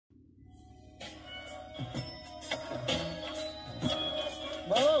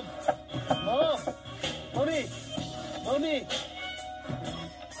Mommy!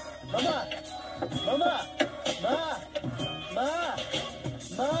 Mama! Mama! Ma! Ma!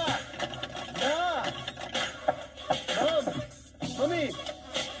 Ma! Ma! Mom! Mommy!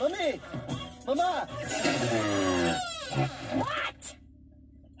 Mommy! Mama! What?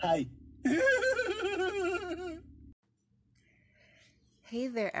 Hi. Hey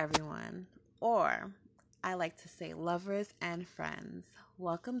there, everyone. Or, I like to say lovers and friends.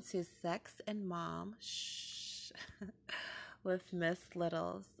 Welcome to Sex and Mom with Miss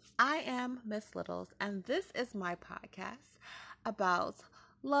Littles. I am Miss Littles, and this is my podcast about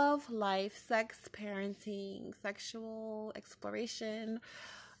love, life, sex, parenting, sexual exploration,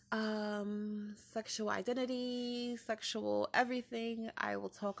 sexual identity, sexual everything. I will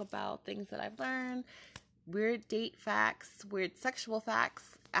talk about things that I've learned, weird date facts, weird sexual facts.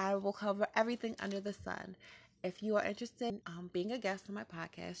 I will cover everything under the sun. If you are interested in being a guest on my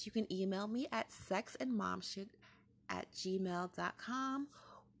podcast, you can email me at sexandmomshit@gmail.com,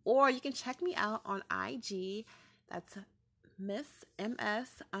 or you can check me out on IG. That's Miss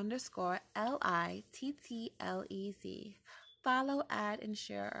MS_LITTLEZ. Follow, add, and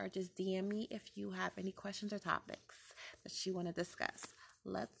share, or just DM me if you have any questions or topics that you want to discuss.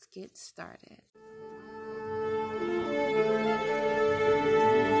 Let's get started.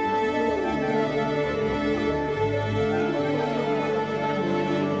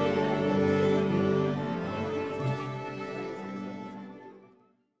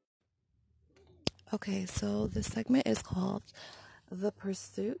 Okay, so this segment is called The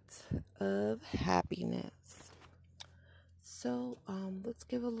Pursuit of Happiness. So, let's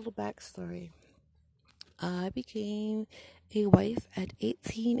give a little backstory. I became a wife at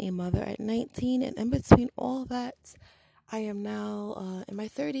 18, a mother at 19, and in between all that, I am now in my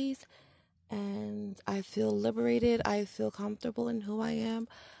 30s, and I feel liberated. I feel comfortable in who I am.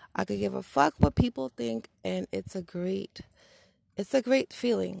 I could give a fuck what people think, and it's a great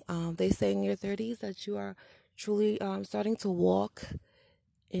feeling. They say in your 30s that you are truly starting to walk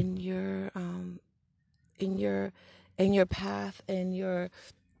in your path, and you're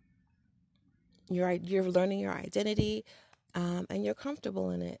learning your identity, and you're comfortable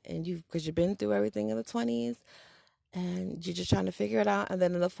in it, and because you've been through everything in the 20s, and you're just trying to figure it out, and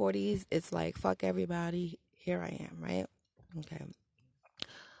then in the 40s, it's like, fuck everybody, here I am, right? Okay.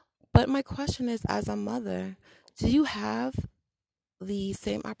 But my question is, as a mother, do you have the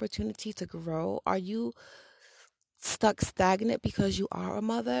same opportunity to grow? Are you stuck stagnant because you are a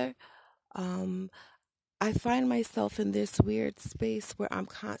mother? I find myself in this weird space where I'm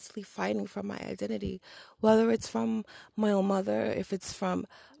constantly fighting for my identity, whether it's from my own mother, if it's from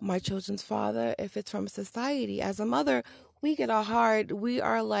my children's father, if it's from society. As a mother, we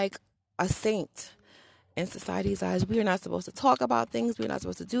are like a saint in society's eyes. We are not supposed to talk about things. We're not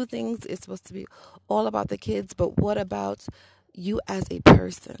supposed to do things. It's supposed to be all about the kids. But what about you as a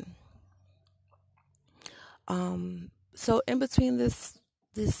person? So in between this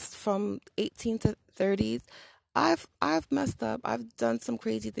from 18 to 30s, I've messed up. I've done some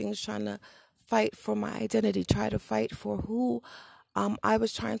crazy things trying to fight for my identity, try to fight for who I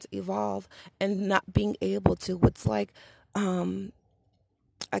was trying to evolve, and not being able to. It's like a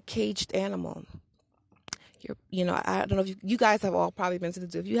caged animal. I don't know if you guys have all probably been to the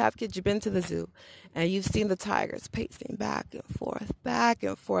zoo. If you have kids, you've been to the zoo, and you've seen the tigers pacing back and forth,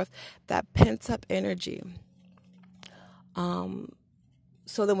 that pent up energy.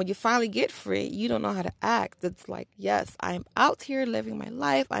 So then when you finally get free, you don't know how to act. It's like, yes, I'm out here living my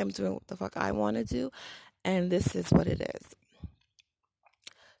life. I'm doing what the fuck I want to do. And this is what it is.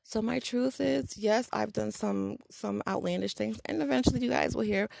 So my truth is, yes, I've done some outlandish things. And eventually you guys will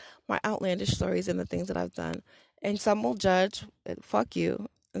hear my outlandish stories and the things that I've done. And some will judge, fuck you.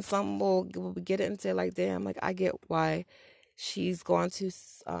 And some will get it and say like, damn, like I get why she's gone to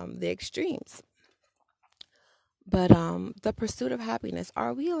the extremes. But the pursuit of happiness,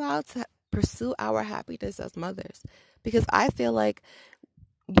 are we allowed to pursue our happiness as mothers? Because I feel like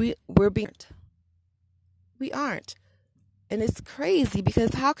we aren't. And it's crazy,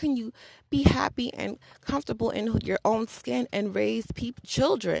 because how can you be happy and comfortable in your own skin and raise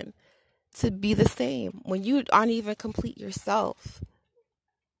children to be the same when you aren't even complete yourself?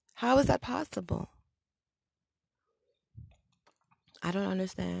 How is that possible? I don't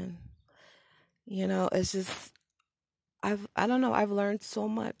understand. It's just, I don't know. I've learned so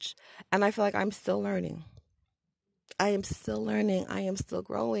much, and I feel like I'm still learning. I am still learning. I am still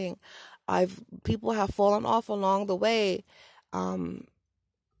growing. People have fallen off along the way. And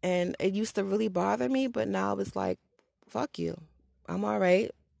it used to really bother me, but now it's like, fuck you. I'm all right.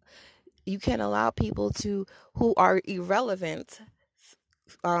 You can't allow people who are irrelevant,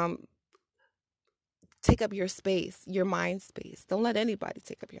 take up your space, your mind space. Don't let anybody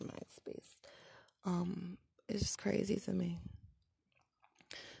take up your mind space. It's just crazy to me.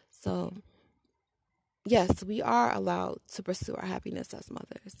 So, yes, we are allowed to pursue our happiness as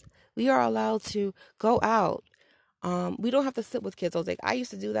mothers. We are allowed to go out. We don't have to sit with kids all day. I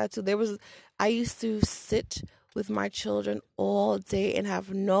used to do that too. I used to sit with my children all day and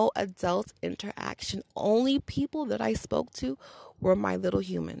have no adult interaction. Only people that I spoke to were my little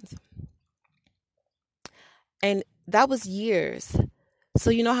humans. And that was years. So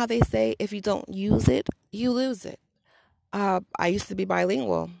you know how they say, if you don't use it, you lose it. I used to be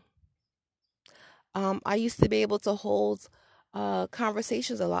bilingual. I used to be able to hold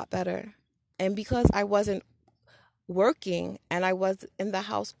conversations a lot better. And because I wasn't working and I was in the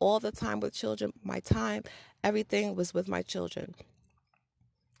house all the time with children, everything was with my children.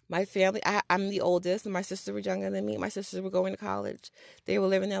 My family, I'm the oldest, and my sisters were younger than me. My sisters were going to college. They were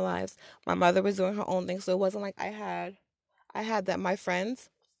living their lives. My mother was doing her own thing. So it wasn't like I had that. My friends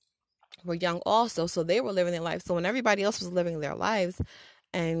were young also, so they were living their lives. So when everybody else was living their lives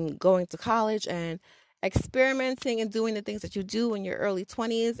and going to college and experimenting and doing the things that you do in your early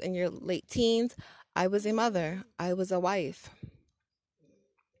 20s and your late teens, I was a mother. I was a wife.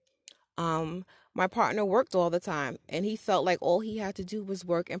 My partner worked all the time, and he felt like all he had to do was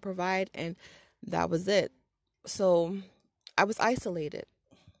work and provide, and that was it. So I was isolated.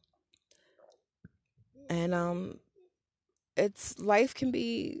 And it's life can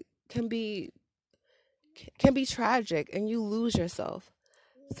be tragic, and you lose yourself.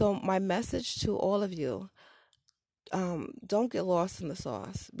 So my message to all of you, don't get lost in the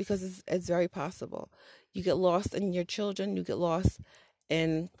sauce, because it's very possible. You get lost in your children, you get lost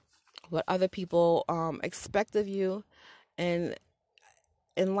in what other people expect of you. And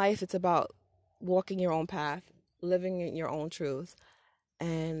in life, it's about walking your own path, living in your own truth,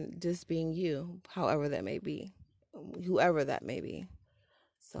 and just being you, however that may be, whoever that may be.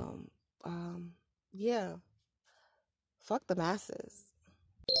 So, yeah, fuck the masses.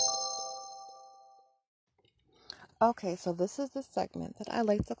 Okay, so this is the segment that I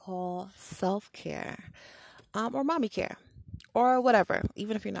like to call self-care, or mommy care, or whatever,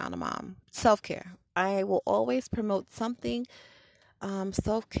 even if you're not a mom. Self-care. I will always promote something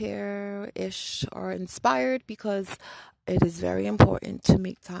self-care-ish or inspired, because it is very important to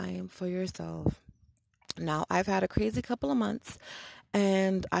make time for yourself. Now, I've had a crazy couple of months,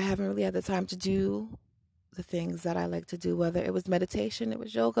 and I haven't really had the time to do the things that I like to do, whether it was meditation, it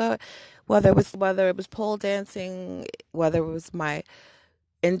was yoga, whether it was pole dancing, whether it was my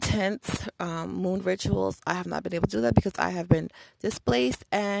intense moon rituals. I have not been able to do that because I have been displaced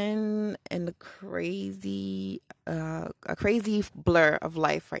and in a crazy blur of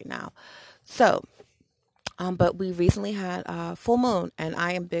life right now. So, but we recently had full moon, and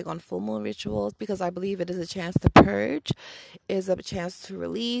I am big on full moon rituals because I believe it is a chance to purge, is a chance to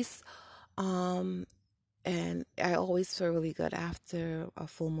release. And I always feel really good after a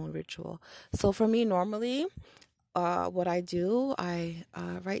full moon ritual. So for me, normally, what I do, I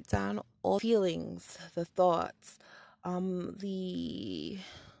write down all feelings, the thoughts,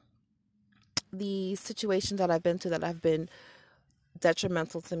 the situations that I've been to that have been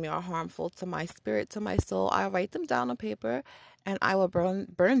detrimental to me or harmful to my spirit, to my soul. I write them down on paper, and I will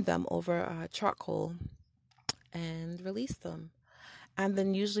burn them over charcoal and release them. And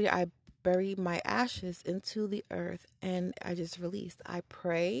then usually I bury my ashes into the earth, and I just release. I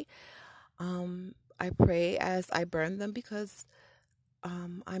pray. I pray as I burn them, because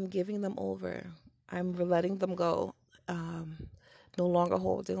I'm giving them over. I'm letting them go. No longer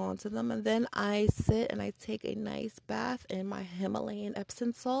holding on to them. And then I sit and I take a nice bath in my Himalayan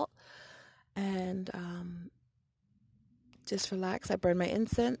Epsom salt, and just relax. I burn my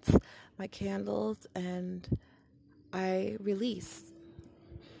incense, my candles, and I release.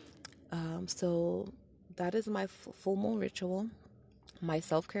 So that is my full moon ritual, my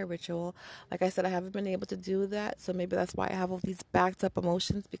self-care ritual. Like I said, I haven't been able to do that, so maybe that's why I have all these backed up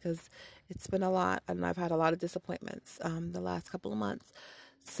emotions, because it's been a lot, and I've had a lot of disappointments the last couple of months.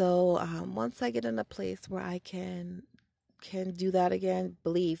 So once I get in a place where I can do that again,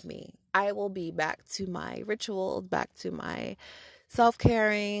 believe me, I will be back to my rituals, back to my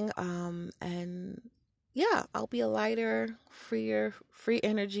self-caring, and yeah, I'll be a lighter, freer, free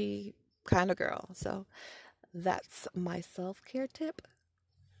energy kind of girl. So that's my self-care tip.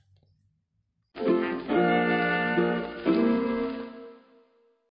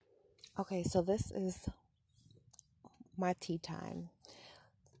 Okay, so this is my tea time.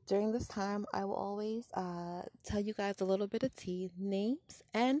 During this time, I will always tell you guys a little bit of tea. Names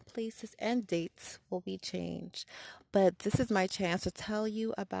and places and dates will be changed. But this is my chance to tell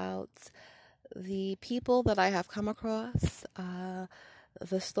you about the people that I have come across,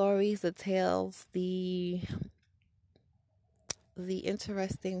 the stories, the tales, the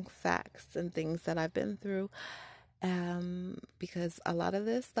interesting facts and things that I've been through. Because a lot of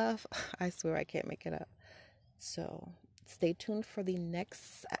this stuff, I swear I can't make it up. So stay tuned for the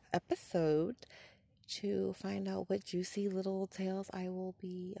next episode to find out what juicy little tales I will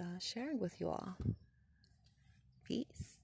be sharing with you all. Peace.